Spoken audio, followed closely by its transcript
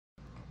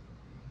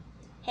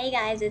Hey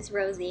guys, it's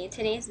Rosie.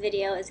 Today's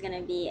video is going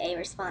to be a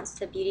response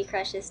to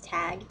beautycrush's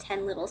tag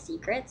 10 little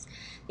secrets.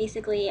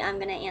 Basically, I'm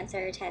going to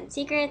answer 10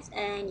 secrets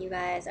and you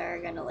guys are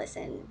going to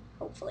listen,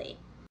 hopefully.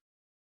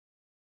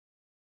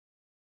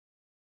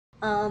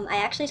 I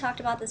actually talked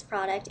about this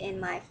product in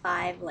my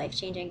 5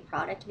 life-changing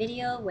product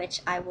video,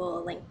 which I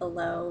will link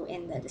below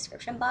in the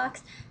description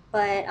box.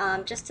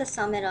 But just to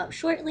sum it up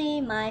shortly,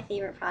 my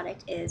favorite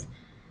product is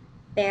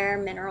Bare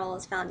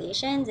Minerals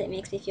foundations. It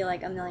makes me feel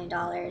like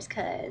 $1,000,000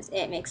 because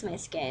it makes my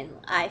skin,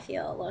 I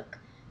feel, look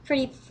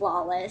pretty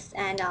flawless.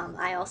 And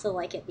I also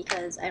like it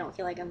because I don't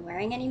feel like I'm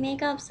wearing any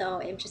makeup, so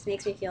it just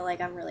makes me feel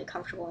like I'm really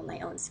comfortable in my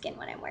own skin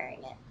when I'm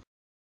wearing it.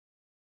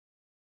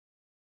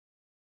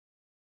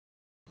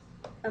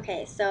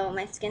 Okay, so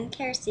my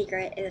skincare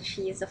secret is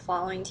to use the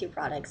following 2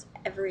 products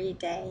every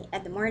day,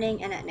 at the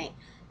morning and at night.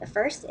 The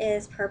first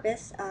is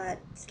Purpose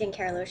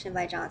Skincare Lotion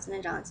by Johnson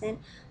 & Johnson.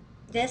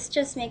 This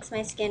just makes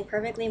my skin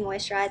perfectly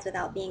moisturized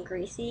without being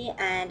greasy,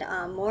 and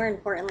more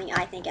importantly,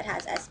 I think it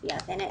has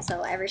SPF in it,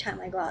 so every time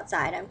I go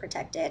outside, I'm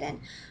protected,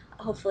 and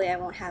hopefully I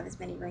won't have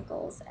as many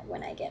wrinkles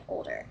when I get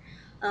older.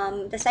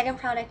 The second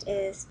product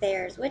is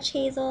Thayer's Witch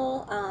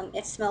Hazel.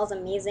 It smells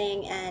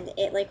amazing, and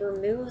it like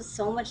removes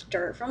so much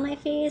dirt from my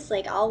face.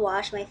 Like, I'll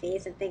wash my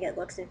face and think it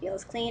looks and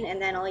feels clean,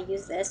 and then I'll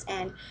use this,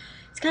 and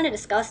it's kind of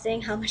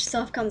disgusting how much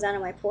stuff comes out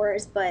of my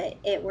pores, but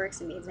it works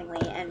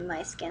amazingly, and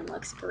my skin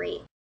looks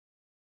great.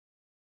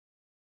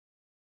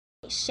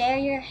 Share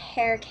your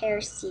hair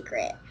care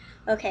secret.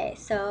 Okay,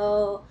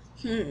 so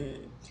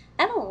I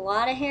have a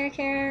lot of hair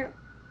care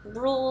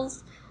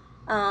rules.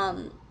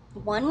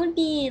 One would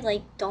be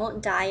like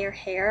don't dye your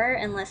hair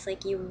unless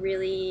like you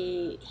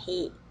really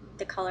hate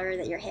the color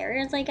that your hair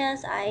is, I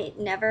guess. I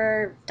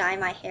never dye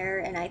my hair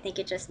and I think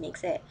it just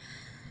makes it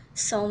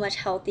so much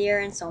healthier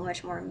and so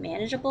much more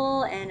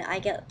manageable, and I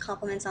get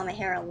compliments on my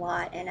hair a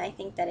lot, and I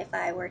think that if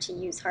I were to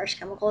use harsh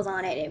chemicals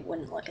on it, it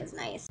wouldn't look as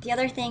nice. The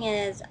other thing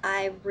is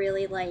I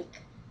really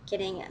like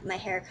getting my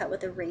hair cut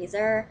with a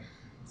razor.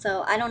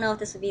 So I don't know if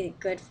this would be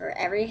good for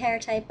every hair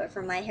type, but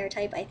for my hair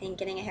type, I think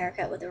getting a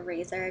haircut with a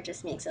razor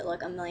just makes it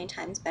look 1,000,000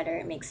 times better.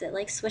 It makes it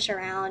like swish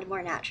around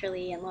more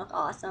naturally and look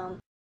awesome.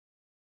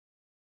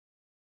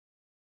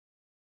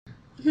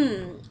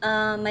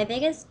 My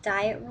biggest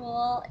diet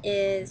rule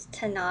is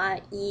to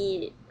not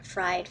eat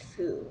fried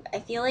food. I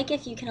feel like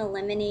if you can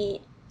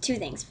eliminate 2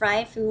 things,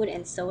 fried food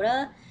and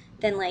soda,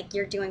 then like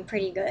you're doing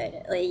pretty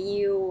good. Like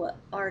you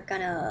are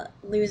gonna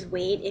lose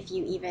weight if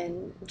you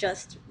even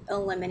just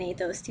eliminate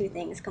those 2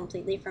 things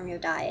completely from your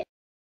diet.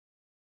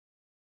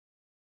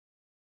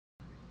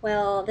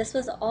 Well, this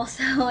was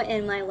also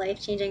in my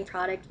life-changing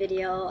product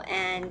video,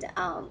 and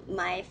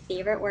my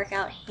favorite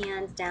workout,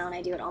 hands down,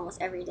 I do it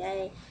almost every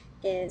day,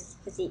 is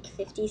Physique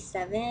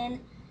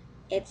 57.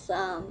 It's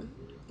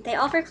they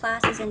offer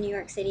classes in New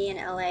York City and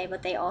LA,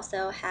 but they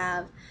also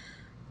have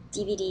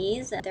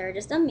DVDs. They're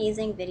just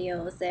amazing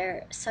videos.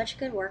 They're such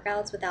good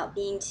workouts without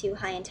being too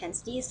high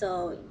intensity.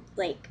 So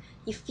like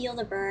you feel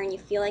the burn, you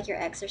feel like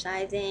you're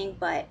exercising,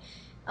 but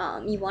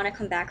you want to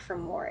come back for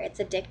more. It's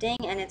addicting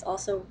and it's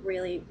also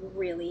really,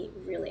 really,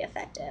 really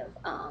effective.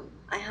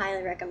 I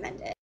highly recommend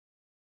it.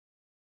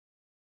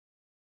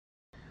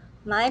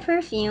 My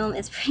perfume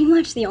is pretty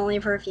much the only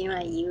perfume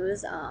I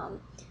use.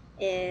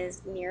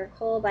 Is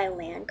Miracle by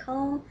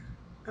Lancome.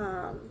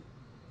 Um,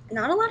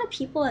 Not a lot of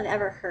people have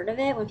ever heard of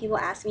it. When people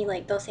ask me,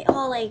 like, they'll say,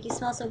 "Oh, like, you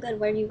smell so good.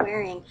 What are you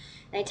wearing?"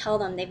 And I tell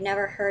them they've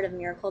never heard of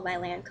Miracle by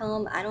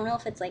Lancome. I don't know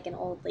if it's like an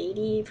old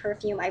lady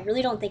perfume. I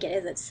really don't think it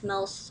is. It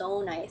smells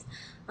so nice.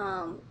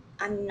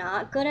 I'm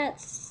not good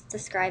at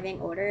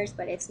describing odors,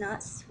 but it's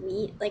not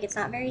sweet. Like, it's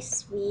not very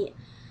sweet.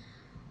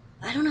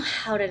 I don't know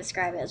how to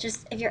describe it. It's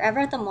just, if you're ever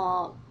at the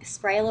mall,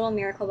 spray a little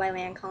Miracle by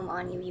Lancome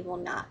on you. You will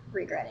not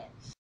regret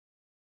it.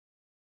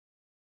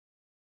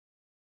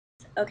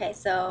 Okay,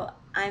 so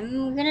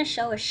I'm gonna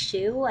show a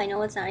shoe. I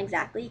know it's not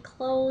exactly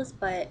clothes,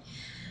 but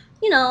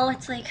you know,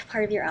 it's like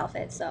part of your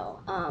outfit. So,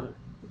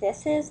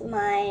 this is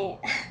my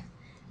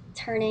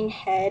turning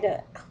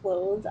head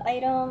clothes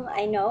item.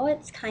 I know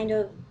it's kind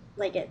of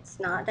like it's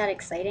not that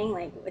exciting,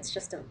 like it's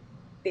just a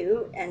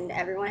boot and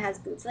everyone has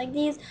boots like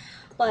these,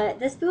 but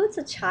this boot's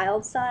a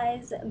child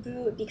size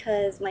boot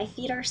because my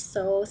feet are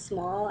so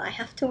small. I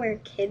have to wear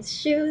kids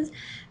shoes,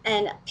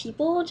 and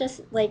people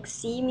just like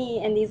see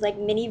me in these like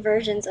mini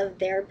versions of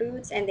their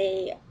boots, and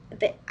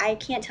I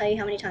can't tell you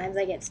how many times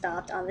I get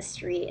stopped on the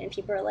street and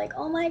people are like,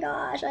 "Oh my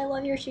gosh, I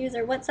love your shoes,"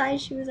 or "What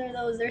size shoes are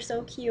those? They're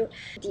so cute."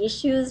 These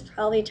shoes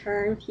probably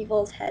turn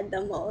people's head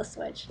the most,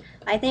 which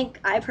I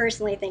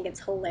personally think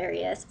it's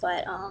hilarious,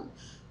 but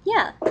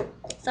yeah.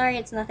 Sorry,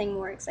 it's nothing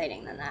more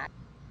exciting than that.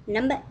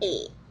 Number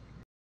 8.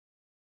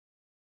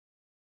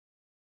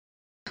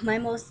 My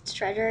most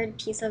treasured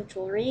piece of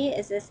jewelry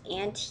is this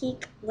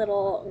antique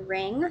little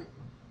ring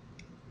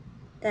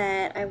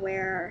that I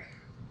wear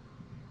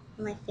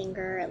on my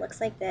finger. It looks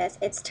like this.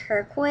 It's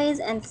turquoise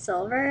and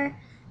silver,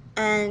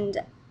 and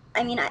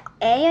I mean, A,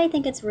 I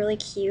think it's really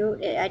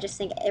cute. I just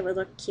think it would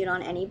look cute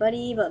on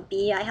anybody. But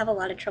B, I have a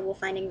lot of trouble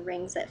finding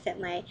rings that fit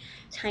my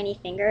tiny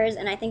fingers.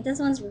 And I think this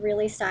one's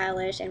really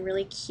stylish and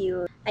really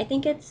cute. I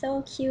think it's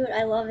so cute.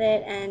 I love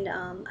it. And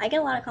I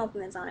get a lot of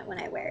compliments on it when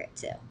I wear it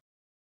too.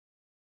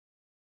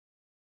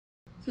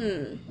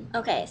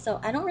 Okay, so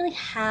I don't really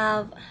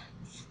have,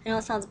 I know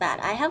it sounds bad.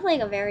 I have like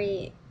a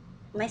very,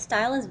 my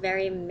style is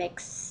very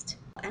mixed.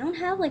 I don't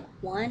have like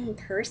one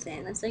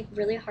person. That's like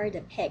really hard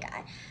to pick.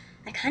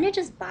 I kind of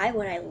just buy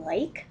what I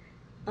like.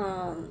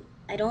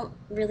 I don't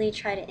really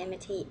try to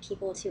imitate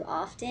people too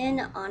often.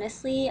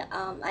 Honestly,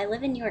 I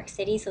live in New York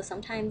City, so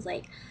sometimes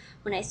like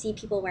when I see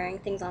people wearing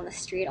things on the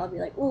street, I'll be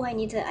like, "Oh, I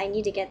need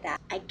to get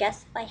that." I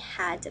guess if I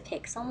had to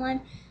pick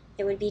someone,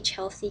 it would be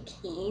Chelsea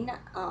Kane.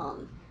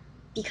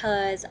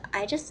 Because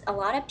a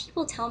lot of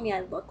people tell me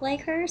I look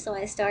like her, so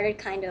I started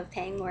kind of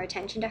paying more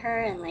attention to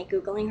her and like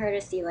Googling her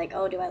to see like,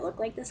 oh, do I look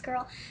like this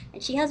girl?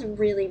 And she has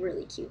really,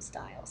 really cute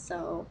style.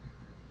 So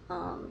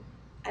um,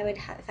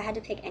 if I had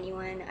to pick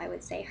anyone, I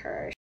would say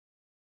her.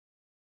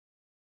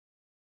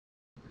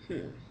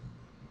 Hmm.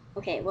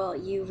 Okay, well,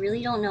 you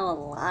really don't know a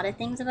lot of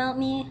things about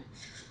me.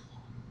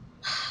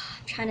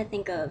 I'm trying to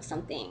think of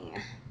something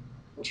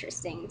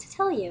interesting to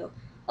tell you.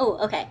 Oh,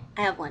 okay,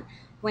 I have one.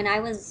 When I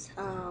was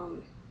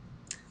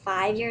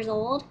 5 years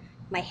old,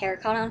 my hair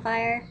caught on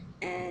fire,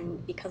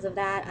 and because of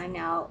that, I'm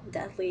now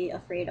deathly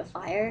afraid of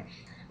fire.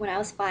 When I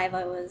was 5,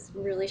 I was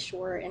really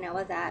short, and I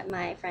was at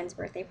my friend's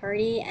birthday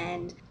party,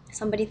 and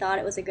somebody thought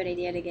it was a good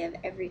idea to give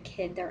every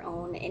kid their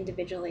own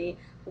individually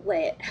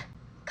lit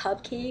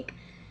cupcake.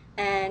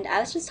 And I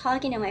was just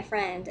talking to my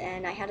friend,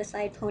 and I had a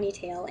side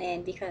ponytail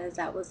in because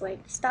that was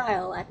like the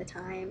style at the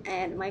time.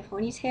 And my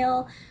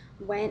ponytail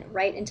went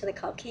right into the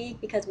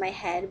cupcake because my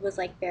head was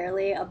like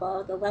barely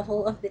above the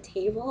level of the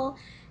table.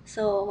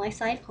 So my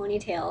side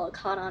ponytail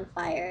caught on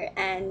fire,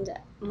 and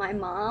my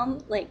mom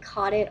like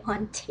caught it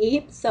on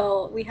tape.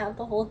 So we have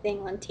the whole thing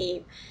on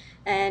tape.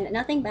 And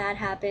nothing bad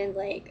happened.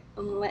 Like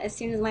as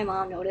soon as my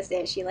mom noticed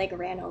it, she like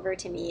ran over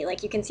to me.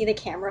 Like you can see the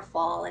camera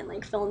fall and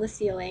like fill in the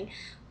ceiling,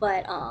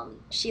 but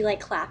she like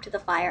clapped the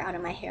fire out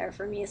of my hair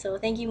for me. So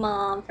thank you,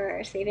 mom,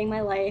 for saving my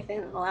life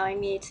and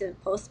allowing me to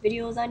post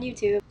videos on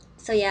YouTube.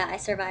 So yeah, I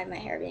survived my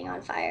hair being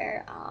on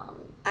fire.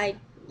 I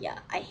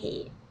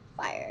hate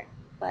fire.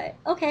 But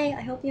okay,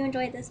 I hope you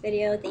enjoyed this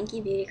video. Thank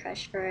you, Beauty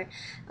Crush, for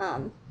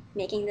um,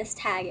 making this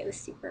tag. It was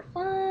super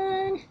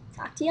fun.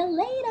 Talk to you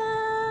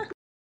later.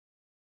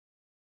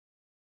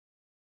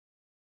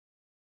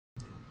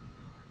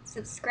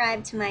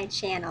 Subscribe to my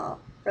channel,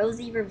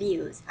 Rosie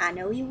Reviews. I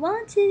know you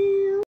want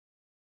to.